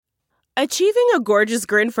Achieving a gorgeous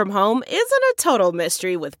grin from home isn't a total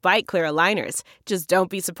mystery with Bite Clear aligners. Just don't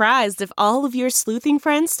be surprised if all of your sleuthing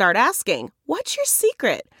friends start asking, "What's your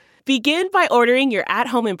secret?" Begin by ordering your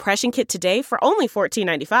at-home impression kit today for only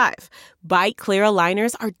 $14.95. Bite Clear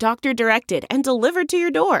aligners are doctor-directed and delivered to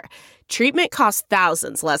your door. Treatment costs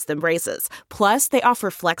thousands less than braces. Plus, they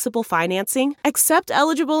offer flexible financing, accept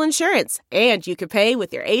eligible insurance, and you can pay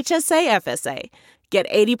with your HSA FSA. Get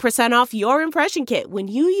 80% off your impression kit when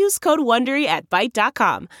you use code WONDERY at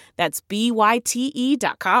Byte.com. That's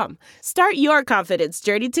BYTE.com. Start your confidence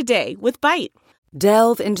journey today with Byte.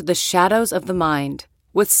 Delve into the shadows of the mind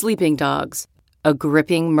with Sleeping Dogs, a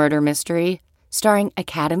gripping murder mystery starring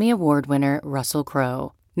Academy Award winner Russell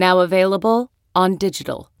Crowe. Now available on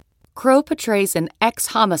digital. Crowe portrays an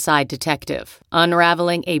ex-homicide detective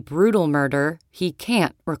unraveling a brutal murder he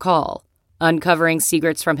can't recall. Uncovering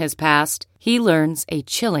secrets from his past, he learns a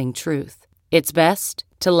chilling truth. It's best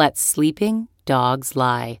to let sleeping dogs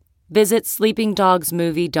lie. Visit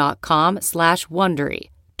sleepingdogsmovie.com/Wondery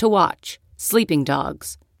to watch Sleeping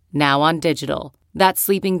Dogs, now on digital. That's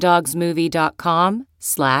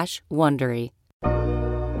sleepingdogsmovie.com/Wondery.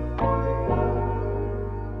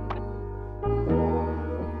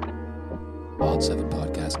 Odd 7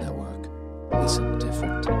 Podcast Network. Listen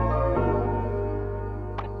different.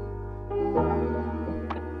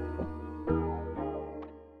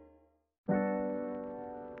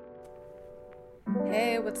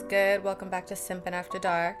 Hey, what's good? Welcome back to Simpin' After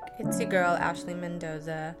Dark. It's your girl, Ashley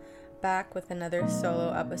Mendoza, back with another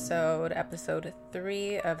solo episode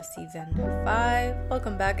 3 of season 5.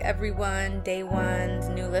 Welcome back, everyone, day ones,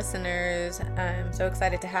 new listeners. I'm so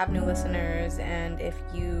excited to have new listeners, and if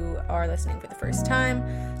you are listening for the first time,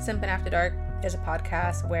 Simpin' After Dark is a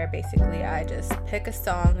podcast where basically I just pick a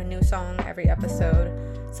song, a new song every episode.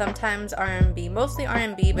 Sometimes R&B, mostly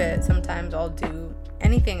R&B, but sometimes I'll do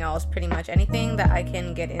anything else, pretty much anything that I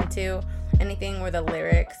can get into, anything where the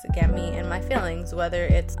lyrics get me in my feelings, whether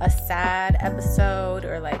it's a sad episode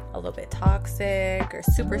or like a little bit toxic or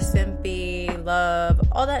super simpy, love,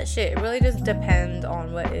 all that shit. It really just depends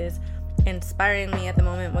on what is inspiring me at the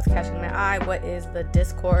moment, what's catching my eye, what is the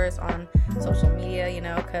discourse on social media, you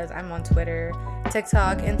know, because I'm on Twitter,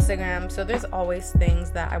 TikTok, Instagram, so there's always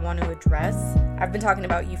things that I want to address. I've been talking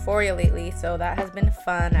about Euphoria lately, so that has been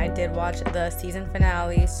fun. I did watch the season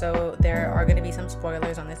finale, so there are going to be some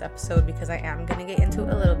spoilers on this episode because I am going to get into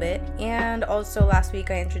it a little bit. And also last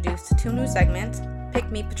week I introduced 2 new segments,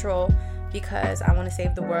 Pick Me Patrol, because I want to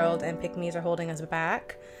save the world and pick me's are holding us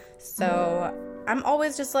back. So I'm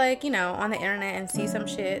always just like, you know, on the internet and see some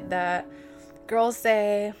shit that girls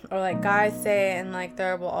say or like guys say, and like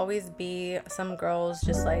there will always be some girls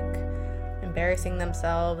just like embarrassing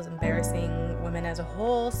themselves, embarrassing women as a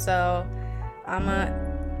whole. So I'm not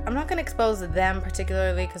gonna expose them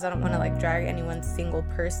particularly because I don't want to like drag any one single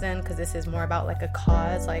person, because this is more about like a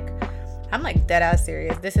cause. Like I'm like dead ass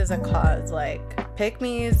serious. This is a cause. Like pick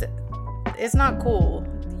me's, it's not cool.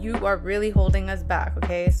 You are really holding us back,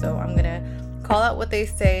 okay? So I'm gonna call out what they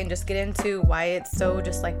say and just get into why it's so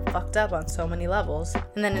just like fucked up on so many levels.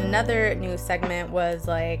 And then another new segment was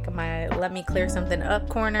like my Let Me Clear Something Up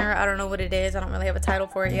corner. I don't know what it is. I don't really have a title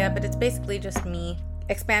for it yet, but it's basically just me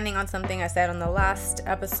expanding on something I said on the last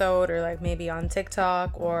episode, or like maybe on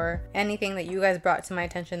TikTok, or anything that you guys brought to my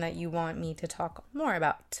attention that you want me to talk more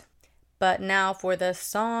about. But now for the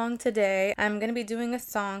song today, I'm going to be doing a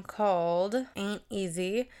song called Ain't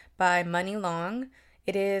Easy by Money Long.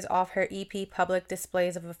 It is off her EP Public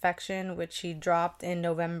Displays of Affection, which she dropped in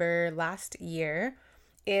November last year.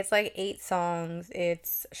 It's like 8 songs.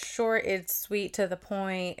 It's short, it's sweet to the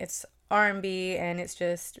point, it's R&B, and it's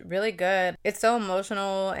just really good. It's so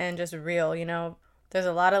emotional and just real, you know. There's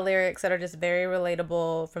a lot of lyrics that are just very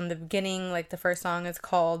relatable from the beginning. Like the first song is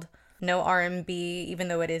called No R&B, even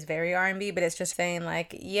though it is very R&B, but it's just saying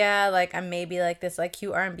like, yeah, like I'm maybe like this like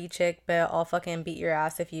cute R&B chick, but I'll fucking beat your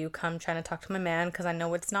ass if you come trying to talk to my man, because I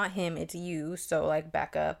know it's not him, it's you, so like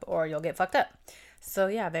back up or you'll get fucked up. So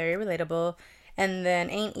yeah, very relatable. And then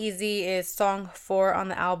Ain't Easy is song 4 on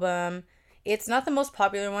the album. It's not the most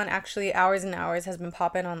popular one, actually. Hours and Hours has been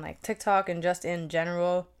popping on like TikTok and just in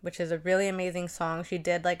general, which is a really amazing song. She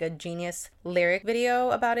did like a Genius lyric video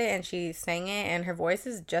about it and she sang it, and her voice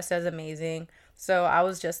is just as amazing. So I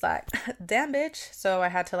was just like, damn bitch. So I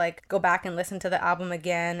had to like go back and listen to the album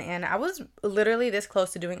again, and I was literally this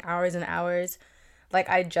close to doing Hours and Hours. Like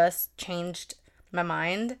I just changed my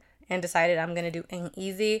mind and decided I'm gonna do Ain't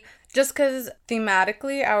Easy, just because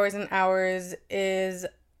thematically Hours and Hours is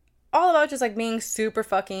all about just like being super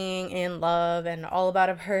fucking in love and all about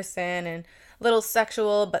a person and a little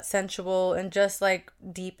sexual but sensual and just like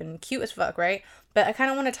deep and cute as fuck, right? But I kind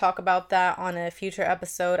of want to talk about that on a future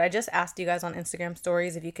episode. I just asked you guys on Instagram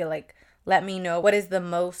stories if you could like let me know what is the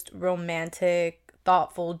most romantic,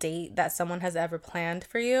 thoughtful date that someone has ever planned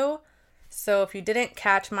for you. So if you didn't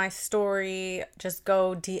catch my story, just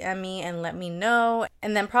go DM me and let me know.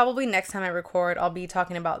 And then probably next time I record, I'll be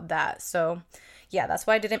talking about that. So yeah, that's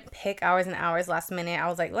why I didn't pick hours and hours last minute. I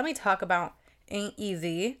was like, let me talk about Ain't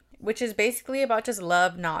Easy, which is basically about just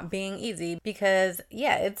love not being easy. Because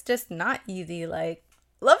yeah, it's just not easy. Like,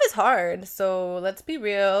 love is hard. So let's be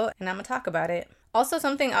real, and I'm gonna talk about it. Also,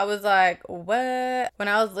 something I was like, what? When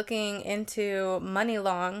I was looking into Money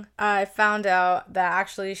Long, I found out that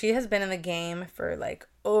actually she has been in the game for like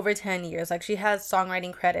over 10 years. Like, she has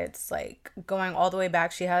songwriting credits like going all the way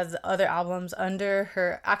back. She has other albums under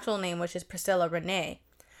her actual name, which is Priscilla Renee.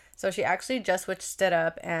 So she actually just switched it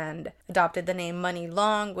up and adopted the name Money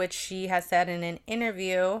Long, which she has said in an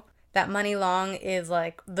interview that Money Long is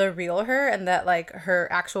like the real her, and that like her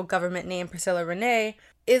actual government name, Priscilla Renee,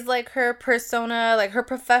 is like her persona, like her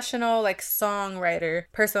professional like songwriter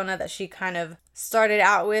persona that she kind of started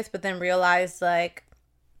out with, but then realized like,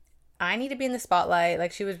 I need to be in the spotlight.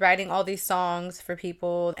 Like, she was writing all these songs for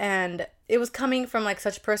people, and it was coming from like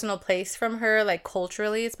such personal place from her, like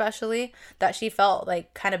culturally especially, that she felt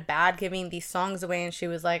like kind of bad giving these songs away, and she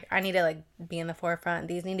was like, I need to like be in the forefront.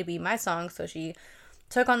 These need to be my songs. So she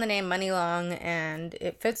took on the name Money Long, and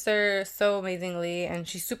it fits her so amazingly, and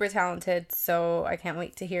she's super talented, so I can't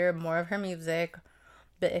wait to hear more of her music.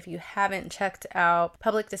 But if you haven't checked out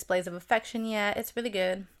Public Displays of Affection yet, it's really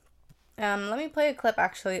good. Let me play a clip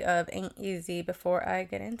actually of Ain't Easy before I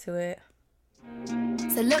get into it.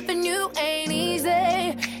 So loving you ain't easy.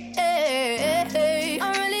 I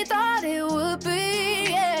really thought it would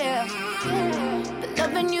be, yeah. But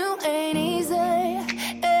loving you ain't easy.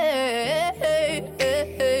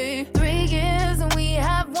 3 years and we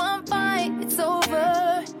have one fight. It's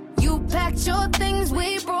over. You packed your things,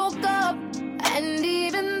 we broke up. And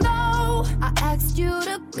even though I asked you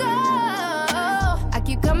to go, I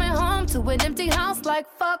keep coming home to an empty house like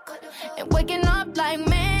fuck, and waking up like,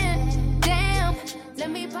 man, damn, let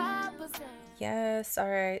me pop a thing. Yes,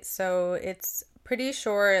 alright, so it's pretty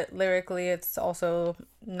short lyrically. It's also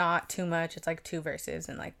not too much. It's like 2 verses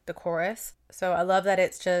and like the chorus. So I love that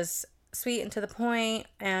it's just sweet and to the point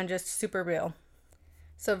and just super real.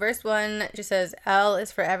 So verse 1 just says, L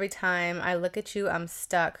is for every time I look at you, I'm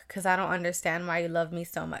stuck, because I don't understand why you love me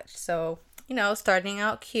so much. So, you know, starting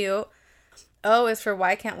out cute. O is for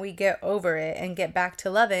why can't we get over it and get back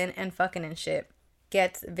to loving and fucking and shit.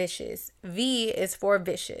 Gets vicious. V is for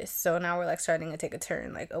vicious. So now we're like starting to take a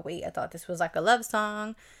turn. Like, oh wait, I thought this was like a love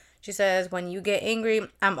song. She says, when you get angry,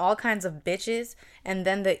 I'm all kinds of bitches. And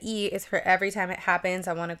then the E is for every time it happens,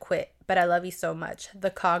 I want to quit. But I love you so much.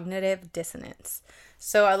 The cognitive dissonance.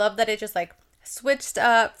 So I love that it just like switched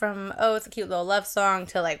up from, oh, it's a cute little love song,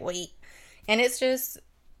 to like, wait. And it's just,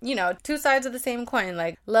 you know, 2 sides of the same coin.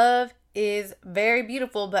 Like, love is very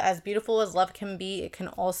beautiful, but as beautiful as love can be, it can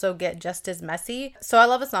also get just as messy. So I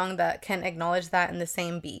love a song that can acknowledge that in the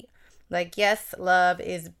same beat. Like, yes, love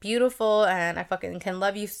is beautiful and I fucking can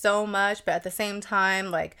love you so much, but at the same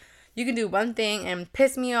time, like, you can do one thing and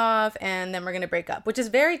piss me off and then we're gonna break up, which is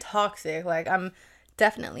very toxic. Like, I'm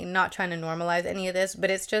definitely not trying to normalize any of this, but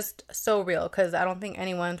it's just so real, because I don't think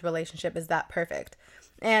anyone's relationship is that perfect.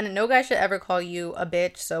 And no guy should ever call you a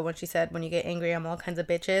bitch. So when she said, when you get angry, I'm all kinds of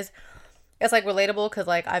bitches, it's like relatable, because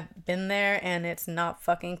like I've been there and it's not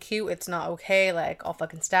fucking cute. It's not okay. Like, I'll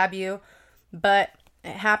fucking stab you. But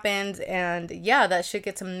it happens, and yeah, that shit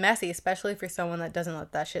gets messy, especially for someone that doesn't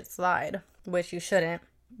let that shit slide, which you shouldn't.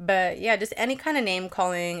 But yeah, just any kind of name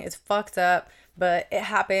calling is fucked up, but it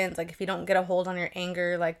happens. Like, if you don't get a hold on your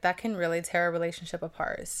anger, like, that can really tear a relationship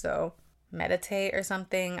apart. So meditate or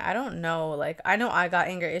something. I don't know. Like, I know I got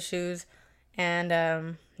anger issues,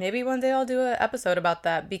 and maybe one day I'll do an episode about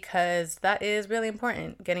that, because that is really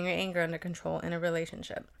important, getting your anger under control in a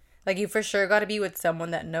relationship. Like, you for sure got to be with someone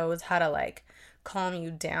that knows how to like calm you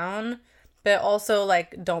down, but also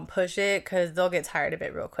like don't push it, because they'll get tired of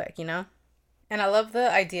it real quick, you know? And I love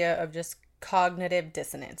the idea of just cognitive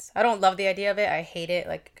dissonance. I don't love the idea of it. I hate it.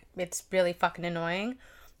 Like, it's really fucking annoying,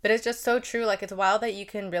 but it's just so true. Like, it's wild that you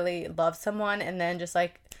can really love someone and then just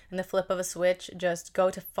like in the flip of a switch just go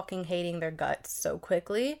to fucking hating their guts so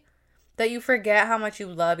quickly that you forget how much you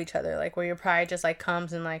love each other. Like, where your pride just like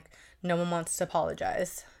comes and like no one wants to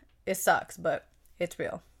apologize. It sucks, but it's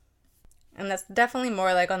real. And that's definitely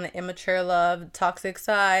more like on the immature love, toxic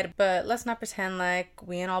side. But let's not pretend like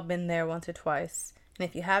we ain't all been there once or twice. And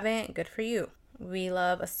if you haven't, good for you. We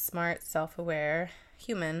love a smart, self-aware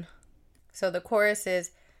human. So the chorus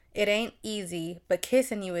is, it ain't easy, but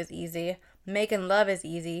kissing you is easy. Making love is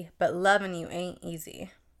easy, but loving you ain't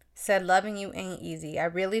easy. Said loving you ain't easy. I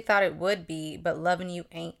really thought it would be, but loving you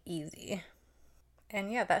ain't easy.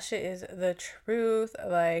 And yeah, that shit is the truth.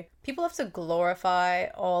 Like, people have to glorify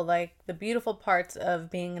all, like, the beautiful parts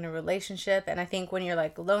of being in a relationship. And I think when you're,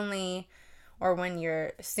 like, lonely or when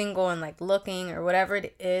you're single and, like, looking or whatever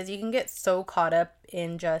it is, you can get so caught up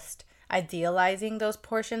in just idealizing those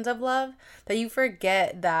portions of love that you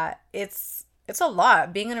forget that it's a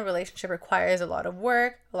lot. Being in a relationship requires a lot of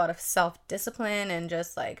work, a lot of self-discipline, and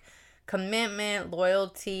just like commitment,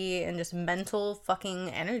 loyalty, and just mental fucking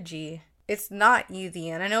energy. It's not easy.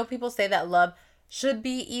 And I know people say that love should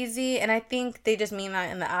be easy, and I think they just mean that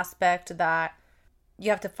in the aspect that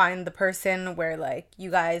you have to find the person where like you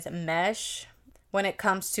guys mesh when it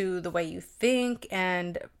comes to the way you think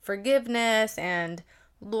and forgiveness and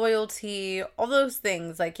loyalty, all those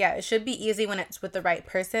things. Like, yeah, it should be easy when it's with the right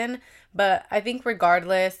person, but I think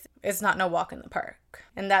regardless, it's not no walk in the park.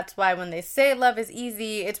 And that's why when they say love is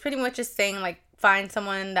easy, it's pretty much just saying like find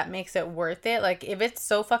someone that makes it worth it. Like, if it's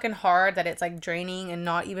so fucking hard that it's like draining and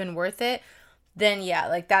not even worth it, then yeah,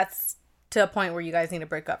 like that's to a point where you guys need to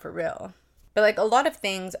break up for real. But like, a lot of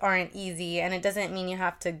things aren't easy, and it doesn't mean you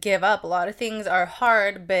have to give up. A lot of things are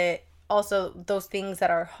hard, but also those things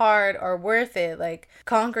that are hard are worth it. Like,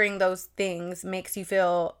 conquering those things makes you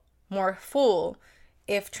feel more full.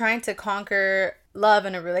 If trying to conquer love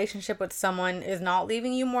in a relationship with someone is not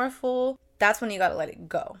leaving you more full, that's when you gotta let it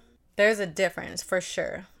go. There's a difference for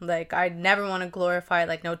sure. Like, I never want to glorify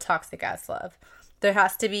like no toxic ass love. There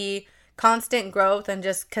has to be constant growth and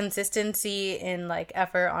just consistency in like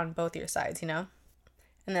effort on both your sides, you know?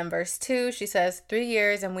 And then verse 2, she says, 3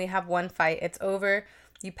 years and we have one fight. It's over.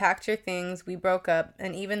 You packed your things, we broke up,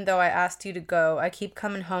 and even though I asked you to go, I keep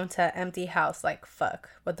coming home to an empty house like,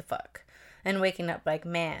 fuck, what the fuck? And waking up like,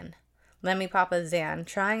 man, let me pop a Xan,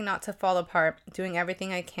 trying not to fall apart, doing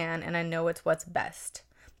everything I can, and I know it's what's best.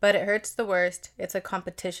 But it hurts the worst. It's a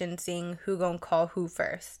competition seeing who gon' call who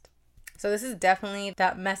first. So this is definitely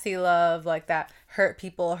that messy love, like that hurt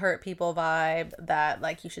people vibe that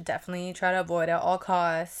like you should definitely try to avoid at all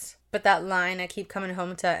costs. But that line, I keep coming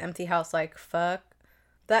home to an empty house like, fuck,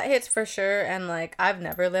 that hits for sure. And like, I've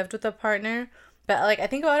never lived with a partner, but like I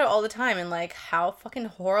think about it all the time, and like how fucking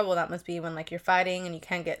horrible that must be when like you're fighting and you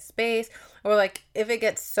can't get space, or like if it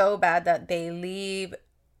gets so bad that they leave.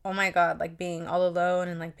 Oh my god, like being all alone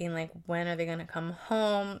and like being like, when are they gonna come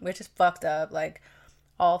home, which is fucked up. Like,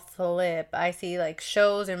 all flip. I see like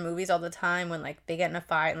shows or movies all the time when like they get in a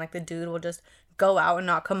fight and like the dude will just go out and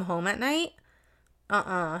not come home at night.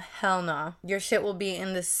 Hell no. Your shit will be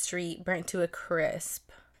in the street burnt to a crisp.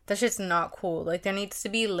 That shit's not cool. Like, there needs to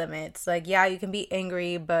be limits. Like, yeah, you can be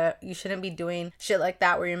angry, but you shouldn't be doing shit like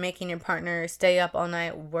that where you're making your partner stay up all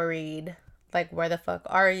night worried. Like, where the fuck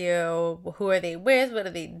are you? Who are they with? What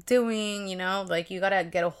are they doing? You know, like, you gotta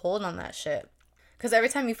get a hold on that shit. Because every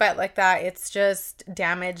time you fight like that, it's just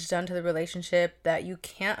damage done to the relationship that you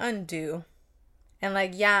can't undo. And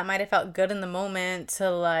like, yeah, it might have felt good in the moment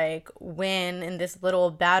to like win in this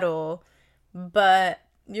little battle, but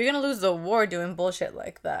you're gonna lose the war doing bullshit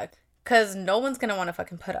like that. Because no one's gonna want to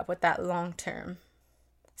fucking put up with that long term.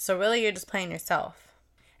 So really, you're just playing yourself.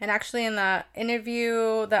 And actually, in the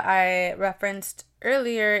interview that I referenced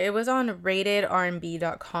earlier, it was on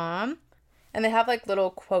ratedrnb.com. And they have like little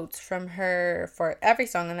quotes from her for every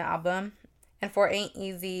song in the album. And for Ain't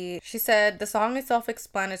Easy, she said, the song is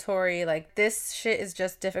self-explanatory. Like, this shit is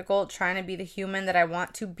just difficult trying to be the human that I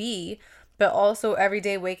want to be, but also every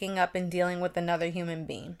day waking up and dealing with another human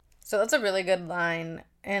being. So that's a really good line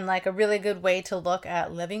and like a really good way to look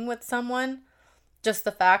at living with someone. Just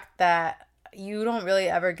the fact that you don't really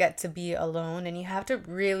ever get to be alone, and you have to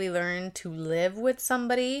really learn to live with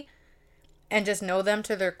somebody and just know them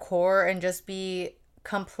to their core and just be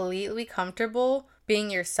completely comfortable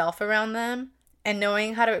being yourself around them and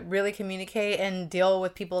knowing how to really communicate and deal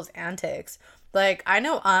with people's antics. Like, I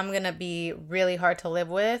know I'm gonna be really hard to live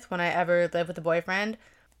with when I ever live with a boyfriend,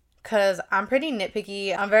 because I'm pretty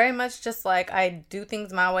nitpicky. I'm very much just like, I do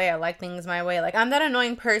things my way. I like things my way. Like, I'm that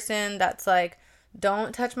annoying person that's like,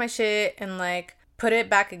 don't touch my shit and like put it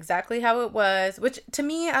back exactly how it was, which to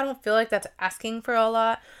me, I don't feel like that's asking for a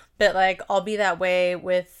lot. But like, I'll be that way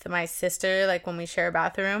with my sister, like when we share a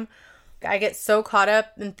bathroom. I get so caught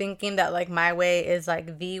up in thinking that like my way is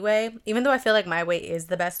like the way, even though I feel like my way is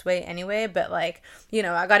the best way anyway. But like, you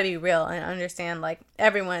know, I gotta be real and understand like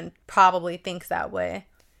everyone probably thinks that way.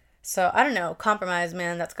 So I don't know, compromise,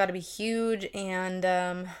 man, that's gotta be huge. And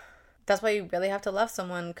that's why you really have to love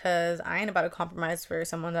someone, because I ain't about to compromise for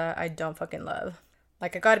someone that I don't fucking love.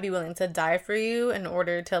 Like, I gotta be willing to die for you in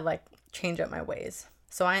order to like change up my ways.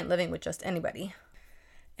 So I ain't living with just anybody.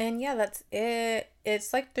 And yeah, that's it.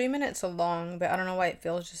 It's like 3 minutes long, but I don't know why it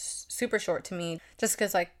feels just super short to me. Just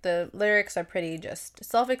because like the lyrics are pretty just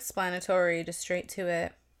self-explanatory, just straight to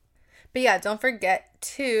it. But yeah, don't forget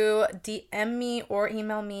to DM me or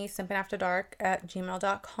email me,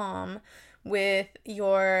 simpinafterdark@gmail.com, with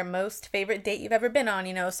your most favorite date you've ever been on.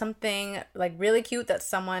 You know, something like really cute that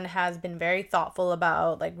someone has been very thoughtful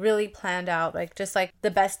about, like really planned out, like just like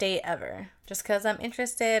the best date ever. Just because I'm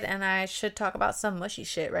interested and I should talk about some mushy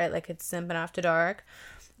shit, right? Like it's Simpin' After Dark.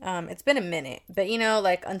 It's been a minute, but you know,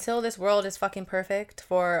 like until this world is fucking perfect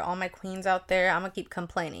for all my queens out there, I'm gonna keep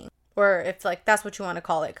complaining. Or if like that's what you want to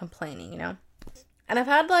call it, complaining, you know? And I've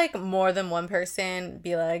had like more than one person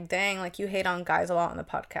be like, dang, like you hate on guys a lot on the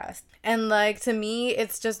podcast. And like to me,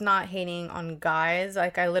 it's just not hating on guys.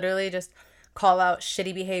 Like I literally just call out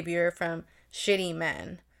shitty behavior from shitty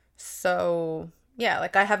men. So yeah,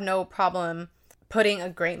 like I have no problem putting a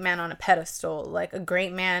great man on a pedestal. Like a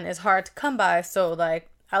great man is hard to come by. So like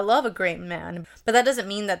I love a great man, but that doesn't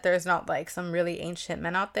mean that there's not like some really ancient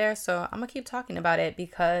men out there. So I'm gonna keep talking about it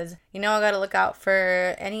because, you know, I gotta look out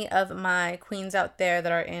for any of my queens out there that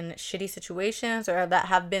are in shitty situations or that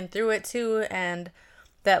have been through it too and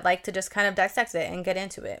that like to just kind of dissect it and get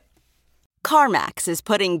into it. CarMax is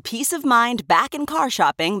putting peace of mind back in car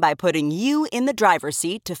shopping by putting you in the driver's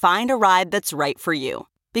seat to find a ride that's right for you.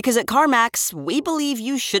 Because at CarMax, we believe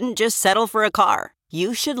you shouldn't just settle for a car.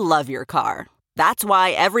 You should love your car. That's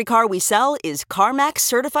why every car we sell is CarMax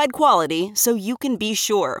certified quality, so you can be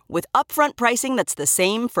sure with upfront pricing that's the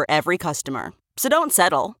same for every customer. So don't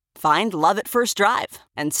settle. Find love at first drive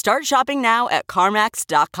and start shopping now at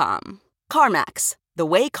CarMax.com. CarMax, the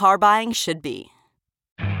way car buying should be.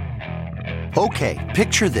 Okay,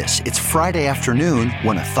 picture this. It's Friday afternoon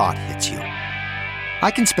when a thought hits you. I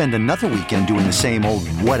can spend another weekend doing the same old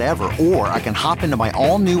whatever, or I can hop into my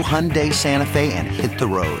all-new Hyundai Santa Fe and hit the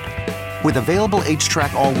road. With available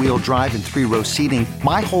H-Track all-wheel drive and 3-row seating,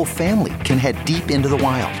 my whole family can head deep into the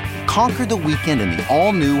wild. Conquer the weekend in the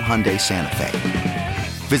all-new Hyundai Santa Fe.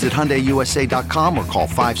 Visit HyundaiUSA.com or call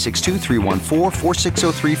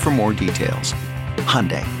 562-314-4603 for more details.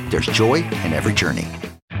 Hyundai, there's joy in every journey.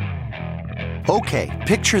 Okay,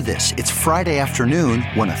 picture this. It's Friday afternoon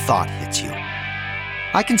when a thought hits you.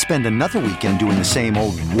 I can spend another weekend doing the same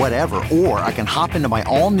old whatever, or I can hop into my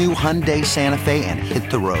all-new Hyundai Santa Fe and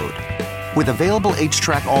hit the road. With available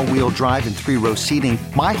H-Track all-wheel drive and 3-row seating,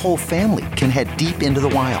 my whole family can head deep into the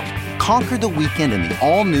wild. Conquer the weekend in the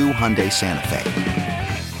all-new Hyundai Santa Fe.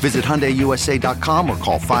 Visit HyundaiUSA.com or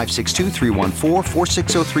call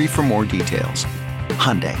 562-314-4603 for more details.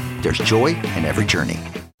 Hyundai, there's joy in every journey.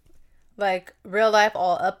 Like real life,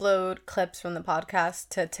 I'll upload clips from the podcast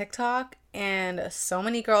to TikTok, and so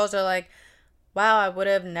many girls are like, wow, I would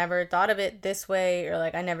have never thought of it this way, or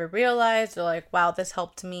like I never realized, or like, wow, this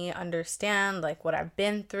helped me understand like what I've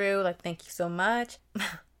been through, like thank you so much.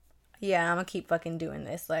 Yeah, I'm gonna keep fucking doing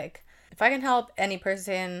this. Like if I can help any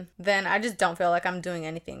person, then I just don't feel like I'm doing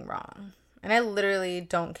anything wrong. And I literally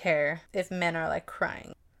don't care if men are like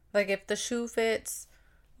crying. Like if the shoe fits,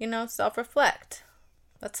 you know, self-reflect.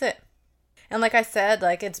 That's it. And like I said,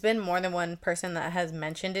 like it's been more than one person that has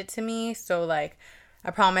mentioned it to me, so like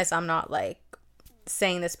I promise I'm not like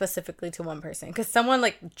saying this specifically to one person, because someone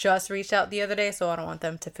like just reached out the other day, so I don't want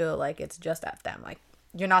them to feel like it's just at them. Like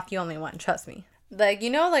you're not the only one, trust me. Like, you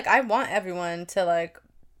know, like I want everyone to like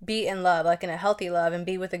be in love, like in a healthy love, and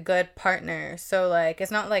be with a good partner. So like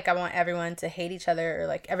it's not like I want everyone to hate each other, or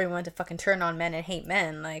like everyone to fucking turn on men and hate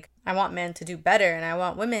men. Like I want men to do better, and I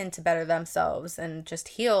want women to better themselves and just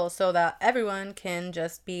heal, so that everyone can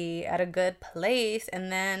just be at a good place,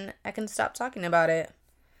 and then I can stop talking about it.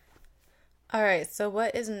 All right, so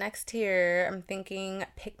what is next here? I'm thinking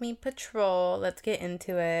Pick Me Patrol. Let's get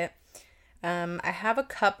into it. I have a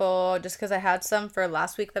couple just because I had some for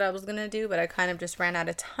last week that I was going to do, but I kind of just ran out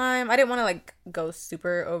of time. I didn't want to like go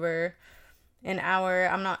super over an hour.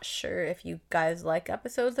 I'm not sure if you guys like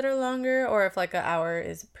episodes that are longer, or if like an hour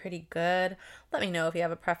is pretty good. Let me know if you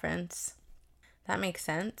have a preference. That makes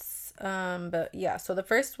sense. But yeah, so the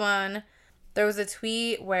first one, there was a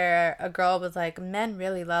tweet where a girl was like, men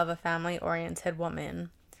really love a family-oriented woman.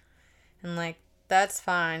 And like, that's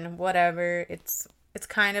fine, whatever. It's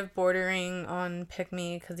kind of bordering on pick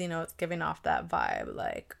me, because, you know, it's giving off that vibe.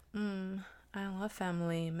 Like, I love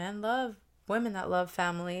family. Men love women that love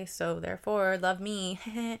family, so therefore love me.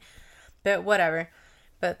 But whatever.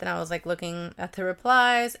 But then I was like looking at the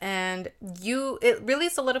replies, and it really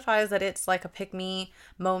solidifies that it's like a pick me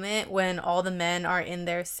moment when all the men are in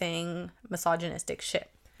there saying misogynistic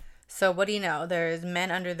shit. So what do you know? There's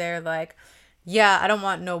men under there like, yeah, I don't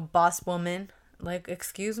want no boss woman. Like,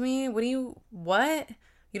 excuse me? What?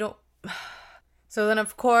 You don't... So then,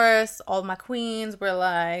 of course, all my queens were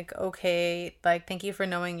like, okay, like, thank you for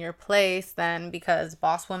knowing your place then, because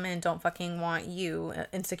boss women don't fucking want you,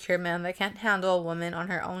 insecure men that can't handle a woman on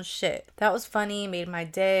her own shit. That was funny, made my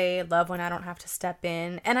day. Love when I don't have to step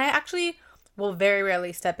in. And I actually will very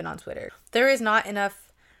rarely step in on Twitter. There is not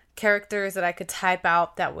enough characters that I could type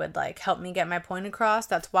out that would, like, help me get my point across.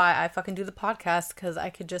 That's why I fucking do the podcast, because I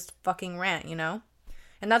could just fucking rant, you know?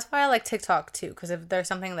 And that's why I like TikTok too, because if there's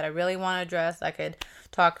something that I really want to address, I could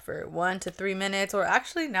talk for 1 to 3 minutes, or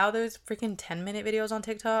actually now there's freaking 10-minute videos on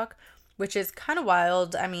TikTok, which is kind of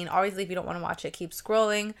wild. I mean, obviously if you don't want to watch it, keep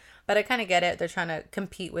scrolling, but I kind of get it. They're trying to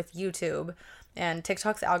compete with YouTube, and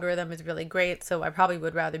TikTok's algorithm is really great, so I probably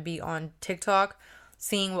would rather be on TikTok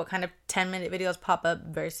seeing what kind of 10-minute videos pop up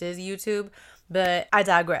versus YouTube, but I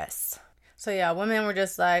digress. So yeah, women were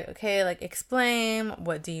just like, okay, like, explain,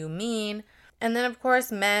 what do you mean? And then, of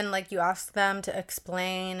course, men, like, you ask them to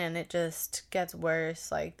explain, and it just gets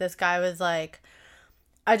worse. Like, this guy was like,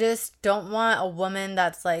 I just don't want a woman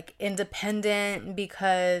that's, like, independent,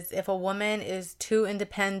 because if a woman is too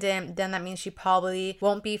independent, then that means she probably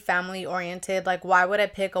won't be family-oriented. Like, why would I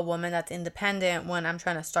pick a woman that's independent when I'm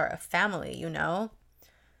trying to start a family, you know?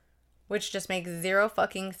 Which just makes zero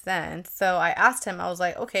fucking sense. So I asked him, I was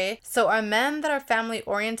like, okay, so are men that are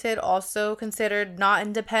family-oriented also considered not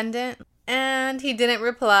independent? And he didn't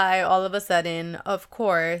reply all of a sudden. Of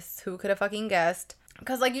course, who could have fucking guessed?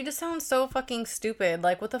 Because, like, you just sound so fucking stupid.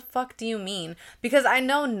 Like, what the fuck do you mean? Because I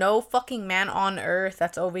know no fucking man on earth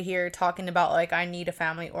that's over here talking about, like, I need a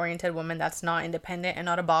family-oriented woman that's not independent and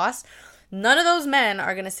not a boss. None of those men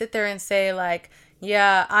are going to sit there and say, like,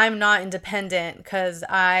 yeah, I'm not independent because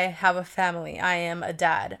I have a family. I am a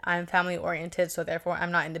dad. I'm family-oriented, so therefore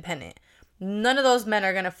I'm not independent. None of those men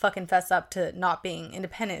are going to fucking fess up to not being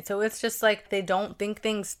independent. So it's just like they don't think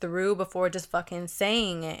things through before just fucking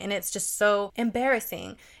saying it. And it's just so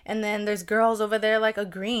embarrassing. And then there's girls over there like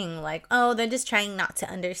agreeing like, oh, they're just trying not to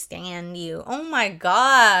understand you. Oh my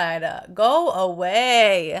God. Go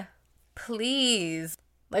away. Please.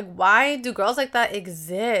 Like, why do girls like that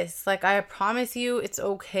exist? Like, I promise you it's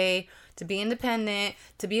okay to be independent,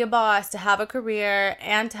 to be a boss, to have a career,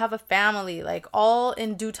 and to have a family, like, all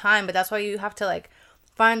in due time. But that's why you have to, like,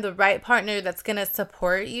 find the right partner that's gonna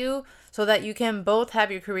support you so that you can both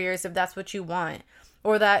have your careers if that's what you want.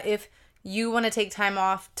 Or that if you want to take time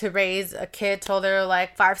off to raise a kid till they're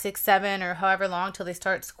like 5, 6, 7, or however long till they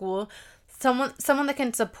start school, someone that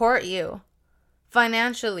can support you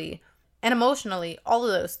financially and emotionally, all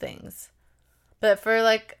of those things. But for,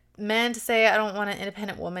 like, men to say I don't want an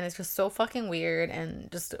independent woman is just so fucking weird,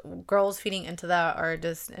 and just girls feeding into that are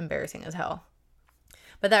just embarrassing as hell.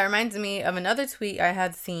 But that reminds me of another tweet I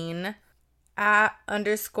had seen at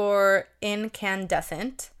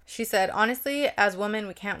 _incandescent. She said, honestly, as women,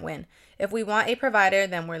 we can't win. If we want a provider,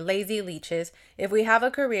 then we're lazy leeches. If we have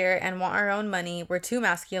a career and want our own money, we're too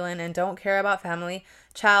masculine and don't care about family.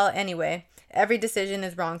 Child, anyway, every decision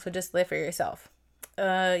is wrong, so just live for yourself.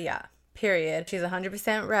 Yeah. Period. She's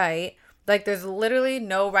 100% right. Like, there's literally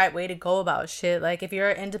no right way to go about shit. Like, if you're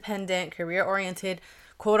an independent, career-oriented,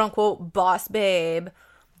 quote-unquote boss babe,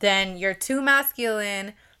 then you're too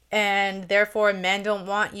masculine, and therefore men don't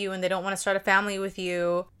want you and they don't want to start a family with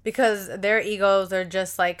you because their egos are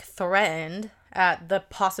just, like, threatened at the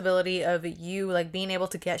possibility of you, like, being able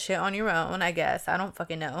to get shit on your own, I guess. I don't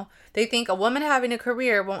fucking know. They think a woman having a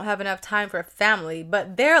career won't have enough time for a family,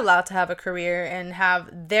 but they're allowed to have a career and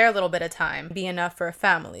have their little bit of time be enough for a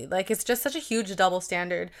family. Like, it's just such a huge double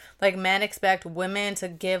standard. Like, men expect women to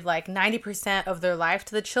give, like, 90% of their life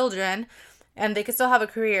to the children, and they could still have a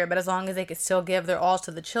career, but as long as they could still give their all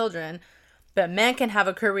to the children. But men can have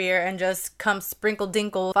a career and just come sprinkle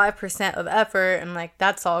dinkle 5% of effort, and, like,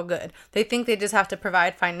 that's all good. They think they just have to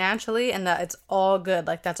provide financially and that it's all good.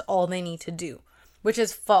 Like, that's all they need to do, which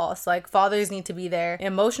is false. Like, fathers need to be there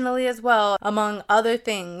emotionally as well, among other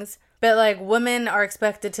things. But, like, women are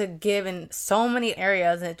expected to give in so many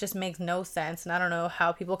areas, and it just makes no sense. And I don't know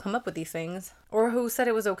how people come up with these things, or who said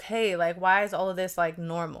it was okay. Like, why is all of this, like,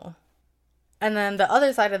 normal? And then the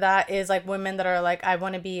other side of that is, like, women that are like, I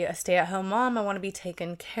want to be a stay-at-home mom. I want to be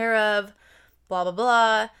taken care of, blah, blah,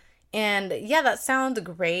 blah. And yeah, that sounds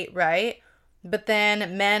great, right? But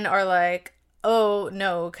then men are like, oh,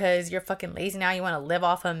 no, because you're fucking lazy now. You want to live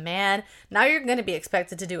off a man. Now you're going to be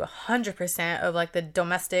expected to do 100% of, like, the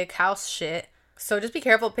domestic house shit. So just be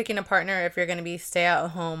careful picking a partner if you're going to be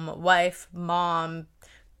stay-at-home wife, mom,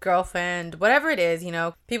 girlfriend, whatever it is, you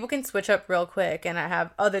know. People can switch up real quick, and I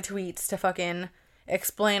have other tweets to fucking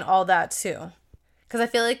explain all that too. Because I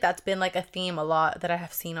feel like that's been like a theme a lot that I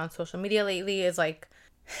have seen on social media lately is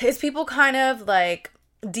people kind of like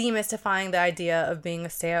demystifying the idea of being a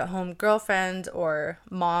stay-at-home girlfriend or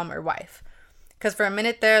mom or wife. Because for a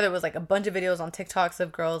minute there was like a bunch of videos on TikToks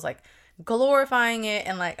of girls like glorifying it,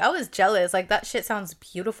 and like I was jealous. Like that shit sounds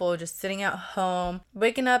beautiful, just sitting at home,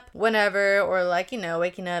 waking up whenever, or like, you know,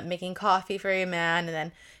 waking up, making coffee for your man, and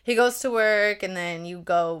then he goes to work, and then you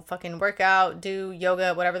go fucking work out, do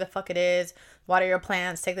yoga, whatever the fuck it is, water your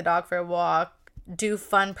plants, take the dog for a walk, do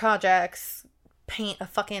fun projects, paint a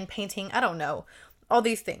fucking painting, I don't know, all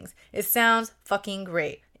these things. It sounds fucking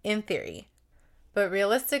great in theory, but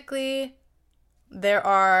realistically, there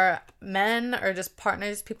are men or just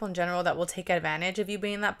partners, people in general, that will take advantage of you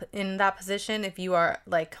being in that position if you are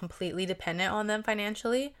like completely dependent on them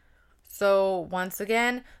financially. So once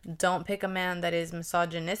again, don't pick a man that is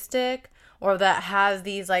misogynistic or that has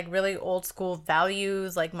these like really old school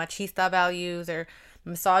values, like machista values or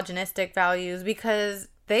misogynistic values, because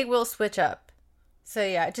they will switch up. So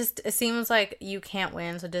yeah, it seems like you can't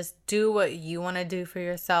win. So just do what you want to do for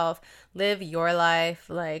yourself. Live your life.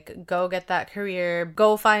 Like, go get that career.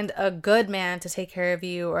 Go find a good man to take care of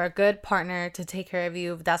you, or a good partner to take care of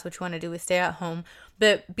you if that's what you want to do, is stay at home.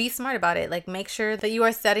 But be smart about it. Like, make sure that you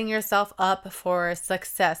are setting yourself up for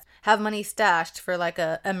success. Have money stashed for like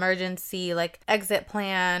a emergency like exit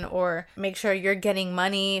plan, or make sure you're getting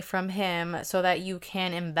money from him so that you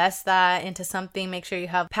can invest that into something. Make sure you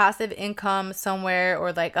have passive income somewhere,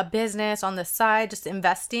 or like a business on the side, just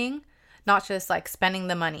investing, not just like spending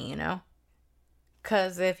the money, you know?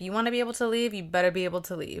 Because if you want to be able to leave, you better be able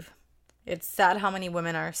to leave. It's sad how many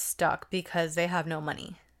women are stuck because they have no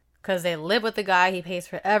money. Because they live with the guy, he pays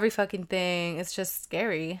for every fucking thing. It's just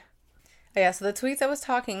scary. Yeah, so the tweets I was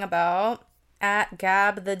talking about, at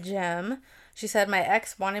Gab the Gem, she said, my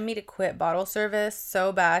ex wanted me to quit bottle service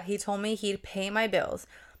so bad, he told me he'd pay my bills.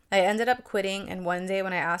 I ended up quitting, and one day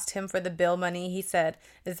when I asked him for the bill money, he said,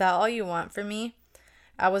 is that all you want from me?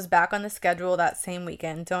 I was back on the schedule that same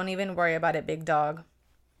weekend. Don't even worry about it, big dog.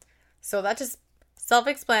 So that's just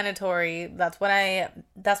self-explanatory. That's what I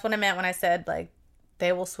meant when I said, like,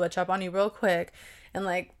 they will switch up on you real quick. And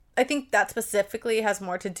like, I think that specifically has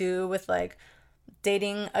more to do with like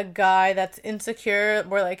dating a guy that's insecure,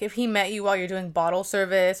 where like if he met you while you're doing bottle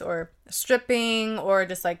service or stripping or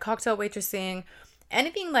just like cocktail waitressing,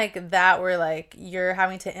 anything like that, where like you're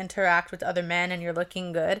having to interact with other men and you're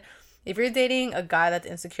looking good. If you're dating a guy that's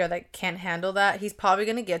insecure, that can't handle that, he's probably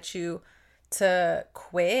going to get you to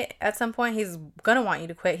quit at some point. He's going to want you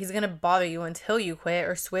to quit. He's going to bother you until you quit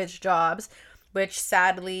or switch jobs, which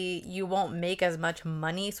sadly you won't make as much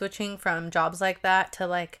money switching from jobs like that to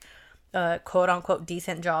like a quote unquote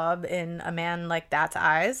decent job in a man like that's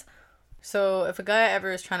eyes. So if a guy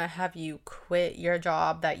ever is trying to have you quit your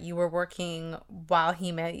job that you were working while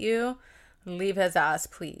he met you, leave his ass,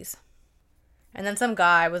 please. And then some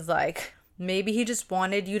guy was like, maybe he just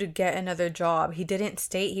wanted you to get another job. He didn't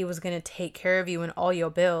state he was going to take care of you and all your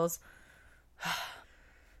bills.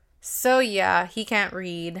 So yeah, he can't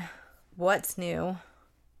read. What's new?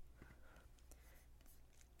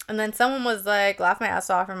 And then someone was like, laugh my ass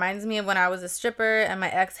off. Reminds me of when I was a stripper and my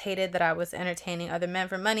ex hated that I was entertaining other men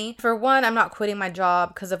for money. For one, I'm not quitting my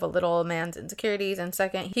job because of a little man's insecurities. And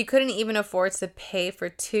second, he couldn't even afford to pay for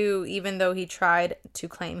two, even though he tried to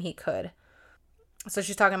claim he could. So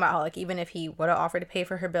she's talking about how like even if he would have offered to pay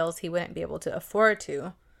for her bills, he wouldn't be able to afford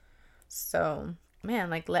to. So,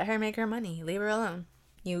 man, like let her make her money. Leave her alone.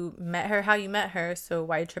 You met her how you met her, so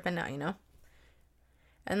why you tripping now, you know?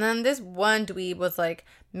 And then this one dweeb was like,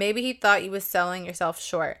 maybe he thought you was selling yourself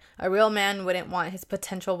short. A real man wouldn't want his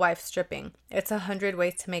potential wife stripping. It's 100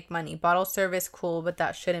 ways to make money. Bottle service, cool, but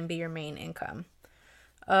that shouldn't be your main income.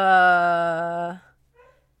 A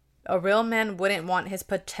real man wouldn't want his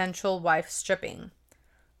potential wife stripping.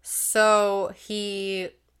 So he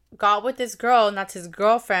got with this girl, and that's his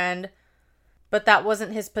girlfriend, but that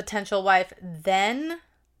wasn't his potential wife then?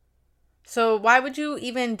 So why would you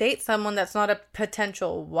even date someone that's not a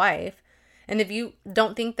potential wife? And if you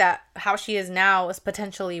don't think that how she is now is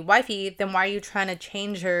potentially wifey, then why are you trying to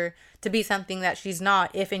change her to be something that she's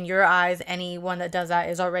not, if in your eyes anyone that does that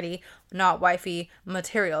is already not wifey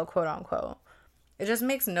material, quote unquote? It just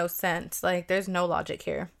makes no sense. Like, there's no logic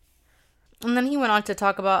here. And then he went on to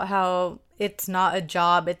talk about how it's not a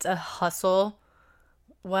job, it's a hustle.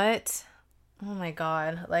 What? Oh my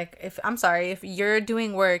God. Like, if you're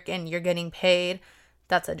doing work and you're getting paid,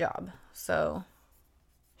 that's a job. So,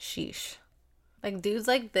 sheesh. Like, dudes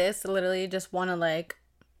like this literally just want to, like,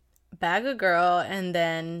 bag a girl and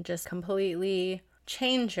then just completely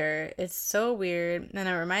change her. It's so weird. And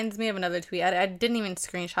it reminds me of another tweet. I didn't even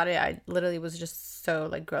screenshot it. I literally was just so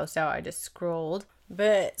like grossed out. I just scrolled.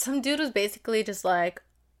 But some dude was basically just like,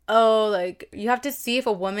 oh, like you have to see if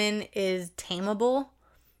a woman is tameable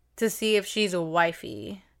to see if she's a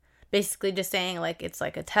wifey. Basically just saying like it's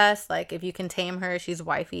like a test. Like if you can tame her, she's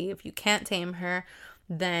wifey. If you can't tame her,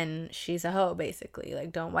 then she's a hoe, basically.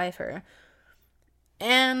 Like don't wife her.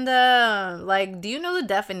 And like, do you know the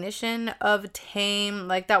definition of tame?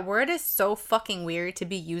 Like that word is so fucking weird to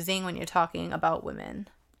be using when you're talking about women.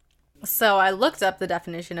 So I looked up the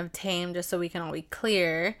definition of tame just so we can all be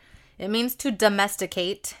clear. It means to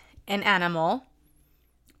domesticate an animal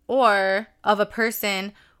or of a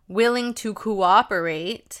person willing to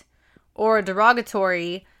cooperate, or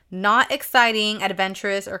derogatory, not exciting,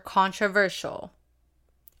 adventurous, or controversial,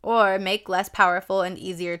 or make less powerful and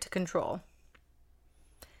easier to control.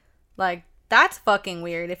 Like, that's fucking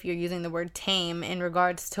weird if you're using the word tame in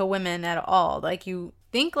regards to women at all. Like, you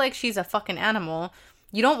think like she's a fucking animal.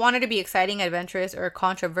 You don't want her to be exciting, adventurous, or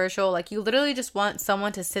controversial. Like, you literally just want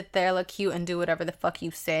someone to sit there, look cute, and do whatever the fuck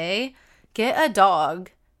you say. Get a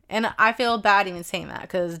dog. And I feel bad even saying that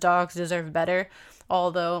because dogs deserve better.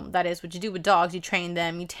 Although that is what you do with dogs. You train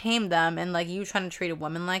them, you tame them. And like you trying to treat a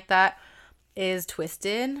woman like that is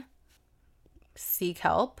twisted. Seek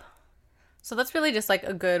help. So that's really just like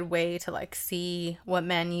a good way to like see what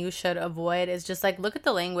men you should avoid is just like look at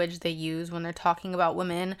the language they use when they're talking about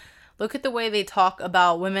women. Look at the way they talk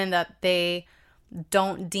about women that they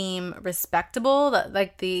don't deem respectable, that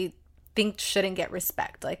like they think shouldn't get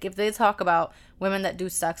respect. Like if they talk about women that do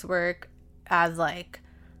sex work as like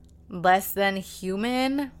less than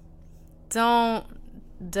human, don't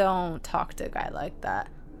talk to a guy like that.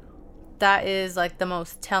 That is like the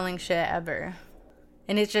most telling shit ever.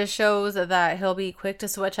 And it just shows that he'll be quick to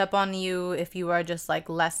switch up on you if you are just like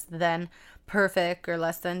less than perfect or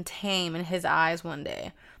less than tame in his eyes one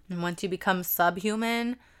day. And once you become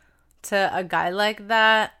subhuman to a guy like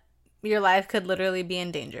that, your life could literally be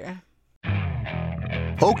in danger.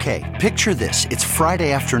 Okay, picture this. It's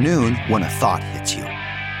Friday afternoon when a thought hits you.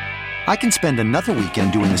 I can spend another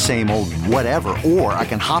weekend doing the same old whatever, or I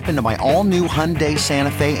can hop into my all-new Hyundai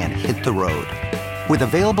Santa Fe and hit the road. With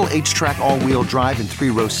available H-Track all-wheel drive and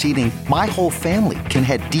 3-row seating, my whole family can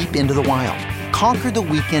head deep into the wild. Conquer the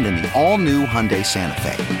weekend in the all-new Hyundai Santa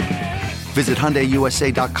Fe. Visit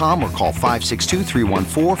HyundaiUSA.com or call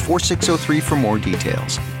 562-314-4603 for more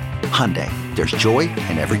details. Hyundai, there's joy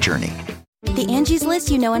in every journey. The Angie's List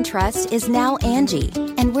you know and trust is now Angie,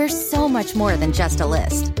 and we're so much more than just a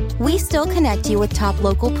list. We still connect you with top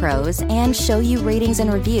local pros and show you ratings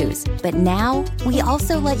and reviews, but now we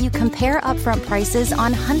also let you compare upfront prices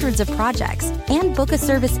on hundreds of projects and book a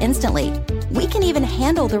service instantly. We can even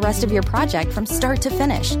handle the rest of your project from start to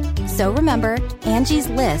finish. So remember, Angie's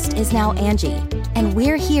List is now Angie, and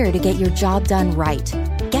we're here to get your job done right.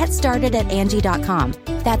 Get started at Angie.com.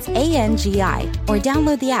 That's ANGI, or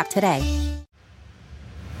download the app today.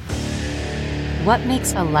 What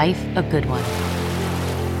makes a life a good one?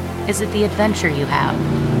 Is it the adventure you have?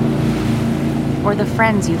 Or the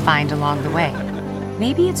friends you find along the way?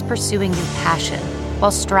 Maybe it's pursuing your passion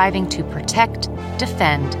while striving to protect,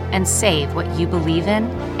 defend, and save what you believe in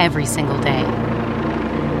every single day.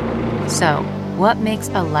 So, what makes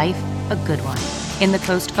a life a good one? In the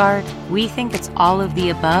Coast Guard, we think it's all of the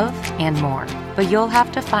above and more, but you'll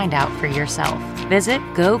have to find out for yourself. Visit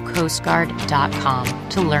gocoastguard.com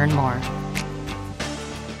to learn more.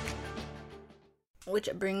 Which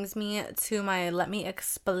brings me to my Let Me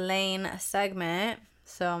Explain segment.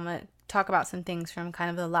 So I'm going to talk about some things from kind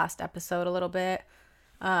of the last episode a little bit.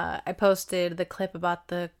 I posted the clip about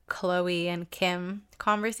the Chloe and Kim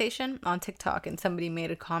conversation on TikTok, and somebody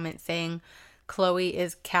made a comment saying Chloe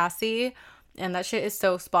is Cassie, and that shit is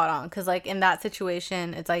so spot on, because like in that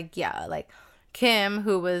situation, it's like, yeah, like Kim,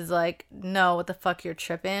 who was like, no, what the fuck, you're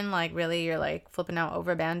tripping, like really, you're like flipping out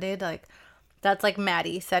over Band-Aid, like that's like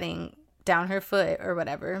Maddie setting down her foot or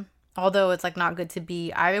whatever. Although it's like not good to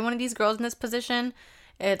be either one of these girls in this position,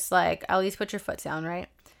 it's like at least put your foot down, right?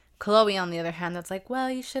 Chloe, on the other hand, that's like,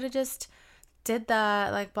 well, you should have just did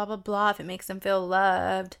that, like blah blah blah, if it makes them feel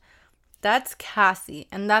loved. That's Cassie,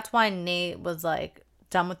 and that's why Nate was like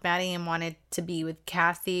done with Maddie and wanted to be with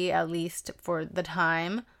Cassie, at least for the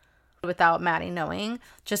time, without Maddie knowing,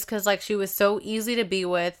 just because like she was so easy to be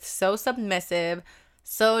with, so submissive,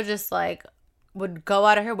 so just like would go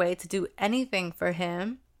out of her way to do anything for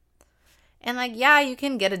him. And like, yeah, you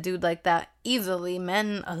can get a dude like that easily.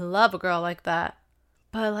 Men love a girl like that.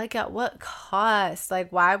 But like, at what cost?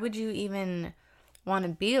 Like, why would you even want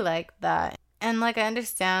to be like that? And like, I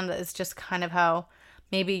understand that it's just kind of how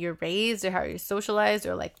maybe you're raised or how you're socialized,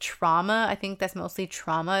 or like trauma. I think that's mostly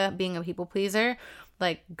trauma, being a people pleaser,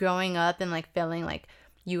 like growing up and like feeling like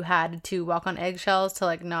you had to walk on eggshells to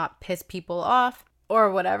like not piss people off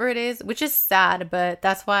or whatever it is, which is sad, but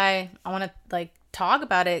that's why I want to like talk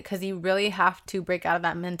about it, because you really have to break out of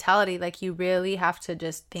that mentality. Like you really have to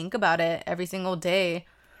just think about it every single day,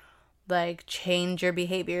 like change your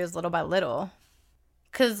behaviors little by little.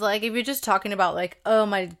 Because like if you're just talking about like, oh,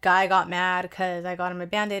 my guy got mad because I got him a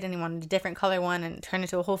Band-Aid and he wanted a different color one and it turned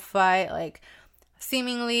into a whole fight, like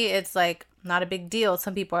seemingly it's like not a big deal.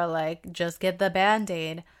 Some people are like, just get the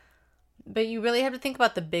Band-Aid. But you really have to think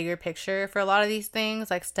about the bigger picture for a lot of these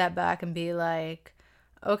things. Like step back and be like,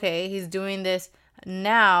 okay, he's doing this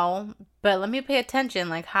now, but let me pay attention.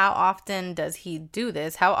 Like, how often does he do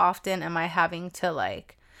this? How often am I having to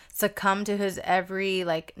like succumb to his every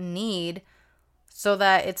like need so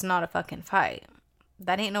that it's not a fucking fight?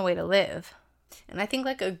 That ain't no way to live. And I think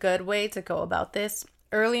like a good way to go about this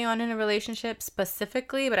early on in a relationship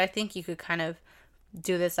specifically, but I think you could kind of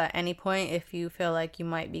do this at any point if you feel like you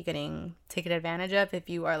might be getting taken advantage of, if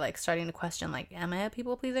you are like starting to question like, am I a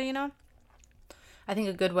people pleaser, you know? I think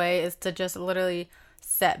a good way is to just literally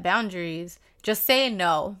set boundaries. Just say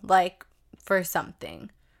no, like, for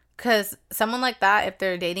something. Because someone like that, if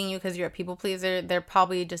they're dating you because you're a people pleaser, they're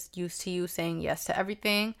probably just used to you saying yes to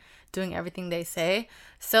everything, doing everything they say.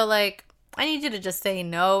 So, like, I need you to just say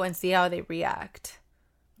no and see how they react.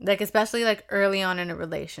 Like, especially, like, early on in a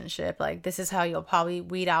relationship. Like, this is how you'll probably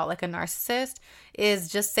weed out, like, a narcissist, is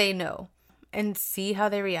just say no and see how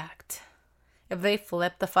they react. If they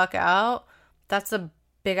flip the fuck out, that's a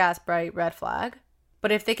big-ass bright red flag.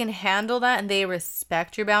 But if they can handle that and they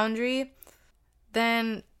respect your boundary,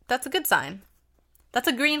 then that's a good sign. That's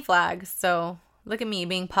a green flag. So look at me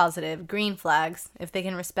being positive. Green flags, if they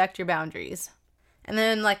can respect your boundaries. And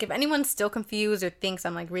then, like, if anyone's still confused or thinks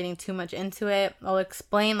I'm, like, reading too much into it, I'll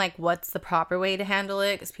explain, like, what's the proper way to handle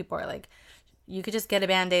it. Because people are like, you could just get a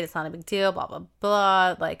Band-Aid. It's not a big deal, blah, blah,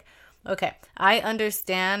 blah. Like, okay, I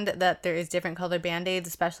understand that there is different color Band-Aids,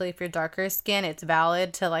 especially if you're darker skin. It's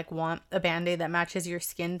valid to, like, want a Band-Aid that matches your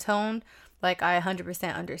skin tone. Like, I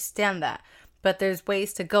 100% understand that. But there's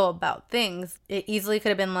ways to go about things. It easily could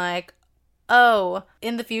have been like, oh,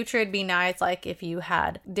 in the future, it'd be nice, like, if you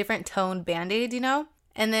had different toned Band-Aids, you know?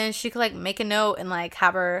 And then she could, like, make a note and, like,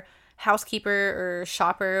 have her housekeeper or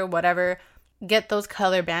shopper, whatever, get those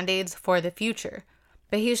color Band-Aids for the future.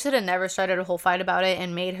 But he should have never started a whole fight about it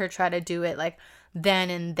and made her try to do it, like, then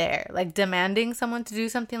and there. Like, demanding someone to do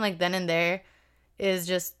something, like, then and there is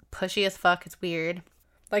just pushy as fuck. It's weird.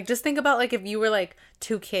 Like, just think about, like, if you were, like,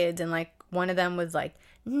 two kids and, like, one of them was, like,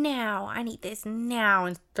 now, I need this now,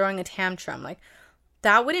 and throwing a tantrum. Like,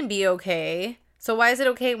 that wouldn't be okay. So why is it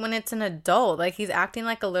okay when it's an adult? Like, he's acting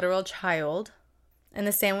like a literal child. In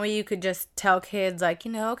the same way you could just tell kids, like,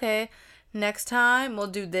 you know, okay, next time we'll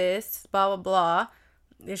do this, blah, blah, blah.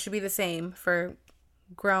 It should be the same for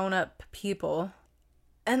grown-up people.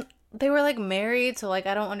 And they were, like, married, so, like,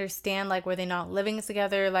 I don't understand, like, were they not living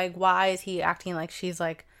together? Like, why is he acting like she's,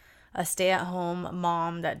 like, a stay-at-home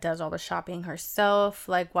mom that does all the shopping herself?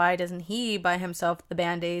 Like, why doesn't he buy himself the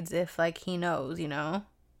Band-Aids if, like, he knows, you know?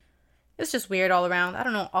 It's just weird all around. I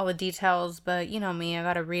don't know all the details, but you know me, I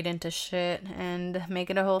gotta read into shit and make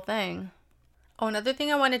it a whole thing. Oh, another thing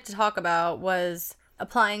I wanted to talk about was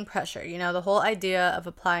applying pressure. You know, the whole idea of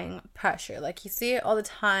applying pressure. Like, you see it all the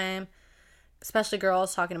time, especially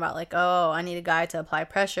girls talking about, like, oh, I need a guy to apply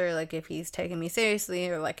pressure, like, if he's taking me seriously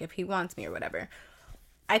or, like, if he wants me or whatever.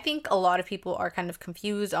 I think a lot of people are kind of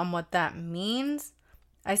confused on what that means.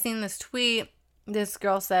 I seen this tweet. This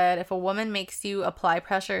girl said, if a woman makes you apply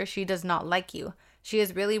pressure, she does not like you. She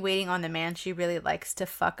is really waiting on the man she really likes to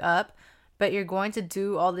fuck up, but you're going to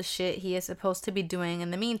do all the shit he is supposed to be doing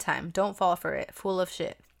in the meantime. Don't fall for it. Full of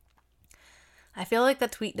shit. I feel like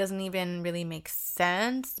that tweet doesn't even really make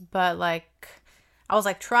sense, but, like, I was,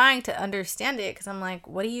 like, trying to understand it because I'm like,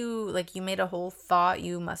 what do you, like, you made a whole thought.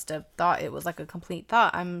 You must have thought it was, like, a complete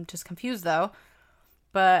thought. I'm just confused, though.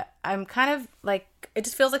 But I'm kind of, like, it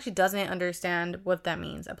just feels like she doesn't understand what that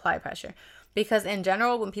means, apply pressure. Because in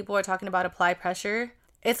general, when people are talking about apply pressure,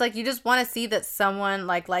 it's like you just want to see that someone,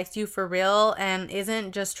 like, likes you for real and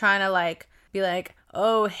isn't just trying to, like, be like,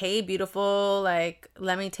 oh, hey, beautiful, like,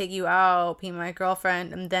 let me take you out, be my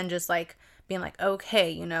girlfriend, and then just, like, being like, okay,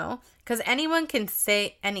 you know? Because anyone can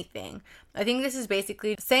say anything. I think this is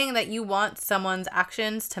basically saying that you want someone's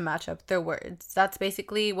actions to match up their words. That's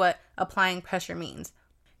basically what applying pressure means.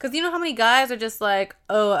 Because you know how many guys are just like,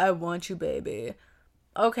 oh, I want you, baby.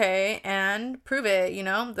 Okay, and prove it, you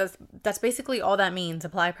know? That's basically all that means,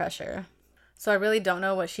 apply pressure. So I really don't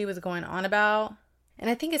know what she was going on about. And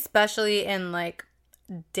I think especially in like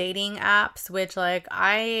dating apps, which like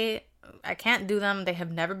I can't do them. They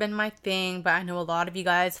have never been my thing, but I know a lot of you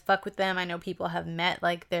guys fuck with them. I know people have met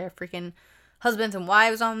like their freaking husbands and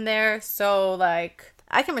wives on there. So like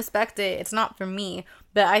I can respect it. It's not for me.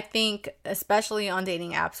 But I think especially on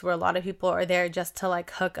dating apps where a lot of people are there just to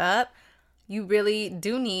like hook up, you really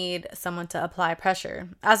do need someone to apply pressure.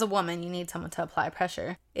 As a woman, you need someone to apply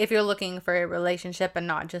pressure if you're looking for a relationship and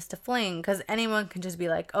not just a fling, because anyone can just be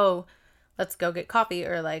like, oh, let's go get coffee,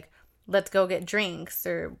 or like, let's go get drinks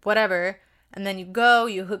or whatever. And then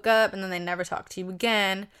you hook up, and then they never talk to you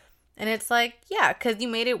again. And it's like, yeah, because you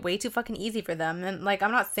made it way too fucking easy for them. And like,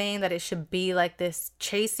 I'm not saying that it should be like this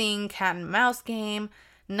chasing cat and mouse game.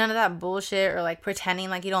 None of that bullshit, or like pretending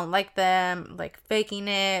like you don't like them, like faking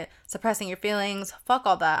it, suppressing your feelings. Fuck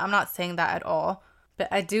all that. I'm not saying that at all. But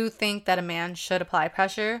I do think that a man should apply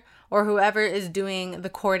pressure, or whoever is doing the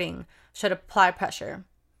courting should apply pressure.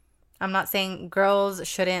 I'm not saying girls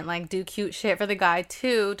shouldn't like do cute shit for the guy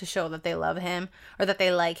too to show that they love him or that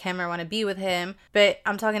they like him or want to be with him. But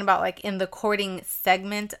I'm talking about like in the courting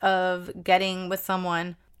segment of getting with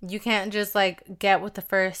someone. You can't just like get with the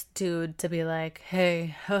first dude to be like,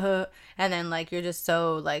 hey, and then like you're just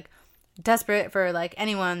so like desperate for like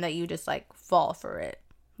anyone that you just like fall for it.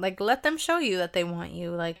 Like, let them show you that they want you.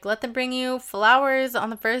 Like, let them bring you flowers on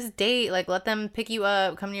the first date. Like, let them pick you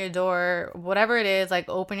up, come to your door, whatever it is. Like,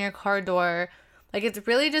 open your car door. Like, it's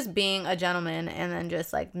really just being a gentleman and then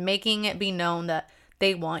just like making it be known that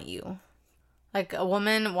they want you. Like, a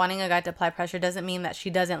woman wanting a guy to apply pressure doesn't mean that she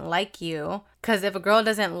doesn't like you. Because if a girl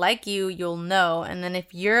doesn't like you, you'll know. And then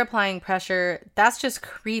if you're applying pressure, that's just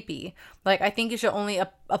creepy. Like, I think you should only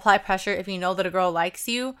apply pressure if you know that a girl likes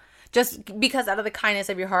you. Just because out of the kindness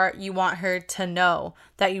of your heart, you want her to know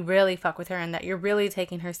that you really fuck with her and that you're really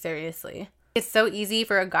taking her seriously. It's so easy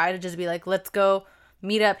for a guy to just be like, let's go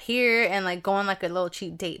meet up here and like go on like a little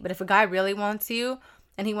cheap date. But if a guy really wants you,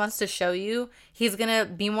 and he wants to show you, he's gonna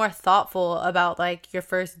be more thoughtful about like your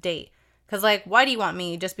first date. Because like, why do you want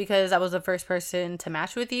me? Just because I was the first person to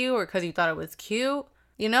match with you, or because you thought it was cute?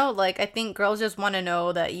 You know, like, I think girls just want to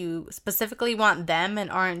know that you specifically want them and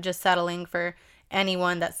aren't just settling for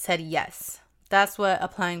anyone that said yes. That's what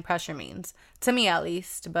applying pressure means, to me at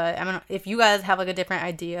least. But I mean, if you guys have like a different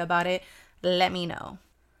idea about it, let me know.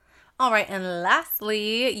 All right, and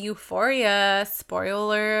lastly, Euphoria.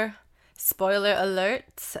 Spoiler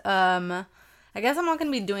alert. I guess I'm not going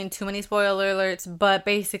to be doing too many spoiler alerts, but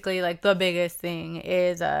basically, like, the biggest thing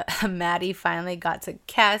is Maddie finally got to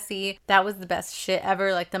Cassie. That was the best shit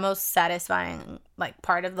ever. Like, the most satisfying, like,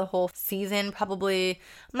 part of the whole season, probably.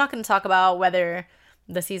 I'm not going to talk about whether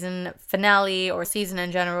the season finale or season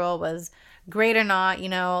in general was great or not, you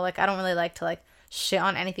know? Like, I don't really like to, like, shit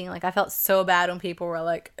on anything. Like, I felt so bad when people were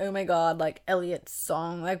like, oh my god, like, Elliot's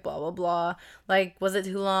song, like, blah, blah, blah. Like, was it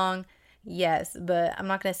too long? Yes, but I'm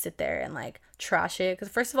not gonna sit there and like trash it,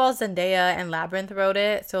 because first of all, Zendaya and Labyrinth wrote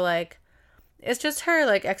it, so like it's just her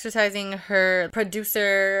like exercising her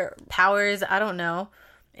producer powers, I don't know.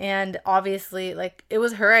 And obviously like it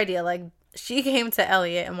was her idea, like she came to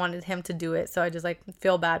Elliot and wanted him to do it, so I just like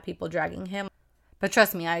feel bad people dragging him. But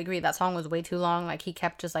trust me, I agree, that song was way too long. Like, he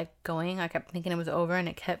kept just like going. I kept thinking it was over and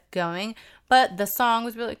it kept going. But the song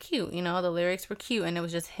was really cute, you know, the lyrics were cute, and it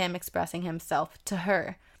was just him expressing himself to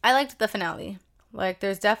her. I liked the finale. Like,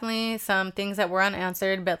 there's definitely some things that were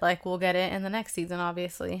unanswered, but like, we'll get it in the next season,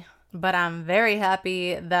 obviously. But I'm very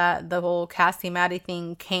happy that the whole Cassie Maddie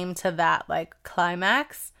thing came to that like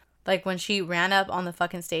climax. Like, when she ran up on the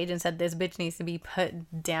fucking stage and said, this bitch needs to be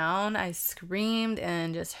put down, I screamed,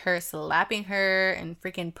 and just her slapping her and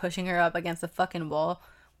freaking pushing her up against the fucking wall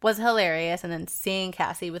was hilarious. And then seeing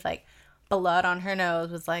Cassie with like blood on her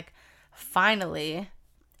nose was like, finally.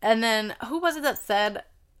 And then who was it that said,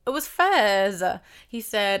 it was Fez. He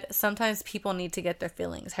said, sometimes people need to get their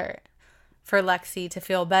feelings hurt for Lexi to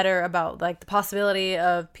feel better about like the possibility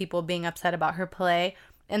of people being upset about her play.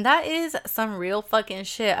 And that is some real fucking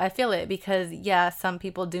shit. I feel it, because yeah, some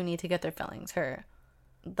people do need to get their feelings hurt.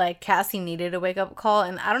 Like, Cassie needed a wake up call,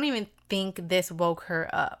 and I don't even think this woke her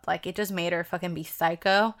up. Like, it just made her fucking be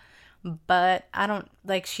psycho. But I don't,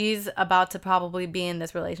 like, she's about to probably be in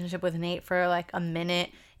this relationship with Nate for like a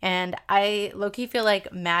minute. And I low-key feel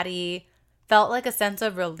like Maddie felt like a sense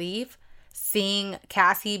of relief seeing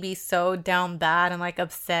Cassie be so down bad and like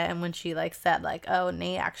upset. And when she like said like, oh,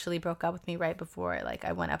 Nate actually broke up with me right before like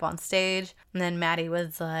I went up on stage. And then Maddie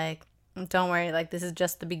was like, don't worry, like, this is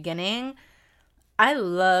just the beginning. I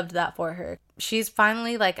loved that for her. She's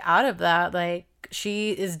finally like out of that. Like,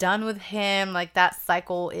 she is done with him. Like, that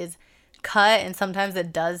cycle is cut. And sometimes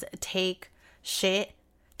it does take shit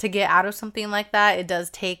to get out of something like that, it does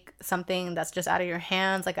take something that's just out of your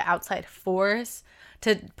hands, like an outside force,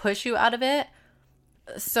 to push you out of it.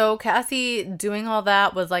 So Cassie doing all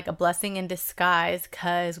that was like a blessing in disguise,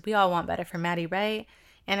 because we all want better for Maddie, right?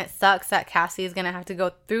 And it sucks that Cassie is going to have to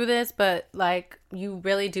go through this, but like, you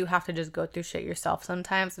really do have to just go through shit yourself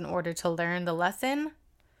sometimes in order to learn the lesson.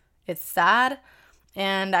 It's sad,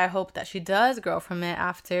 and I hope that she does grow from it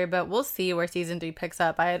after, but we'll see where season 3 picks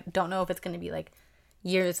up. I don't know if it's going to be like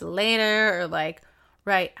years later or like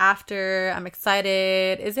right after. I'm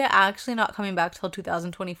excited. Is it actually not coming back till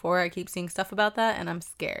 2024? I keep seeing stuff about that and I'm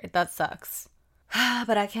scared. That sucks.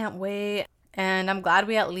 But I can't wait. And I'm glad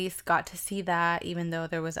we at least got to see that, even though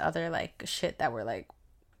there was other like shit that were like,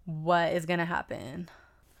 what is gonna happen?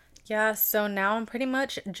 Yeah, so now I'm pretty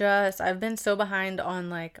much I've been so behind on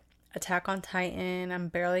like Attack on Titan. I'm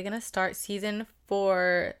barely gonna start season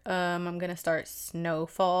 4. I'm gonna start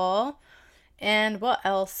Snowfall. And what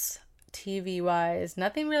else TV wise?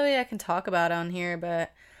 Nothing really I can talk about on here,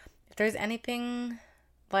 but if there's anything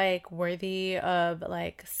like worthy of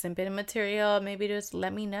like simping material, maybe just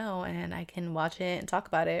let me know and I can watch it and talk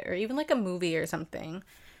about it, or even like a movie or something,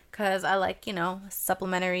 because I like, you know,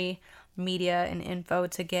 supplementary media and info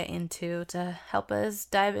to get into to help us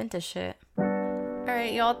dive into shit.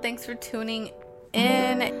 Alright, y'all, thanks for tuning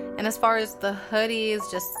in. And as far as the hoodies,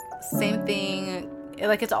 just same thing.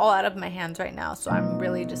 Like, it's all out of my hands right now, so I'm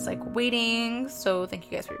really just like waiting. So thank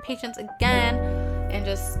you guys for your patience again, and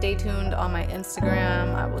just stay tuned on my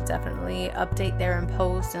Instagram. I will definitely update there and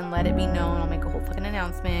post and let it be known. I'll make a whole fucking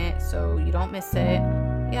announcement so you don't miss it.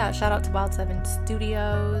 Yeah, shout out to Wild 7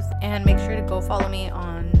 Studios, and make sure to go follow me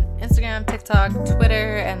on Instagram, TikTok,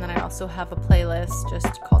 Twitter, and then I also have a playlist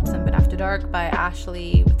just called Simpin' After Dark by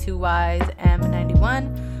Ashley with 2 Y's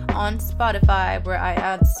M91 on Spotify, where I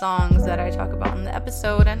add songs that I talk about in the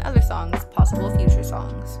episode and other songs, possible future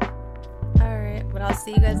songs. Alright, but I'll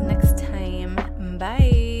see you guys next time.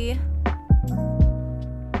 Bye!